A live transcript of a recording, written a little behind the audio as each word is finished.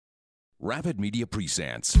Rapid Media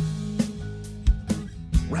presents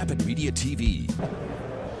Rapid Media TV.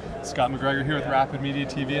 Scott McGregor here with Rapid Media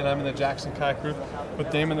TV, and I'm in the Jackson Kayak group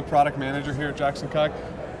with Damon, the product manager here at Jackson Kayak.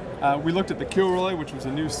 We looked at the Kilroy, which was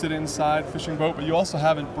a new sit-inside fishing boat, but you also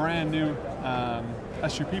have a brand new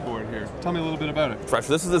SUP board here. Tell me a little bit about it. Right,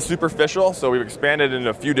 so this is the SUPerFISHal, so we've expanded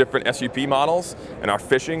into a few different SUP models, and our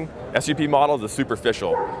fishing SUP model is the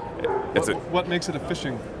SUPerFISHal. What makes it a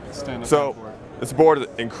fishing stand-up board? This board is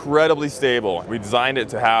incredibly stable. We designed it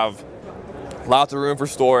to have lots of room for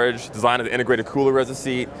storage, designed it to integrate a cooler as a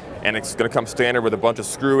seat, and it's going to come standard with a bunch of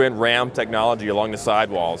screw-in RAM technology along the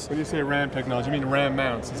sidewalls. When you say RAM technology, you mean RAM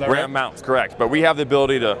mounts, is that right? RAM mounts, correct. But we have the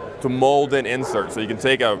ability to mold in inserts. So you can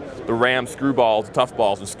take the RAM screw balls, tough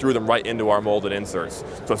balls, and screw them right into our molded inserts.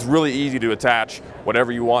 So it's really easy to attach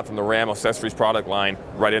whatever you want from the RAM accessories product line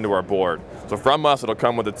right into our board. So from us, it'll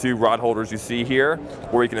come with the two rod holders you see here,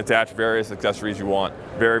 where you can attach various accessories you want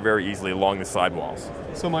very, very easily along the sidewalls.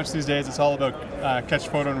 So much these days, it's all about catch,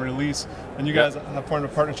 photo, and release. And you guys have formed a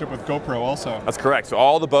partnership with GoPro also. That's correct. So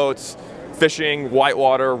all the boats, fishing,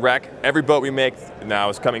 whitewater, wreck, every boat we make now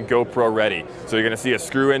is coming GoPro ready. So you're going to see a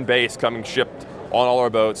screw-in base coming shipped on all our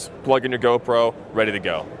boats, plug in your GoPro, ready to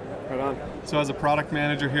go. Right on. So as a product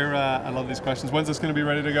manager here, I love these questions. When's this going to be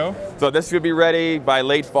ready to go? So this should be ready by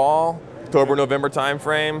late fall, October, November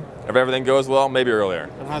timeframe. If everything goes well, maybe earlier.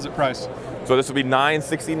 And how's it priced? So this will be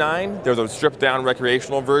 $969. There's a stripped down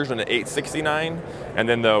recreational version at $869, and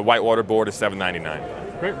then the whitewater board is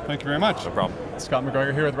 $799. Great, thank you very much. No problem. Scott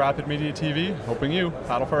McGregor here with Rapid Media TV, hoping you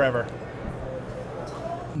paddle forever.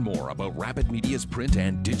 More about Rapid Media's print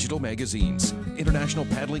and digital magazines, International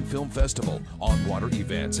Paddling Film Festival, on-water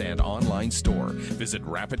events, and online store. Visit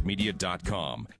rapidmedia.com.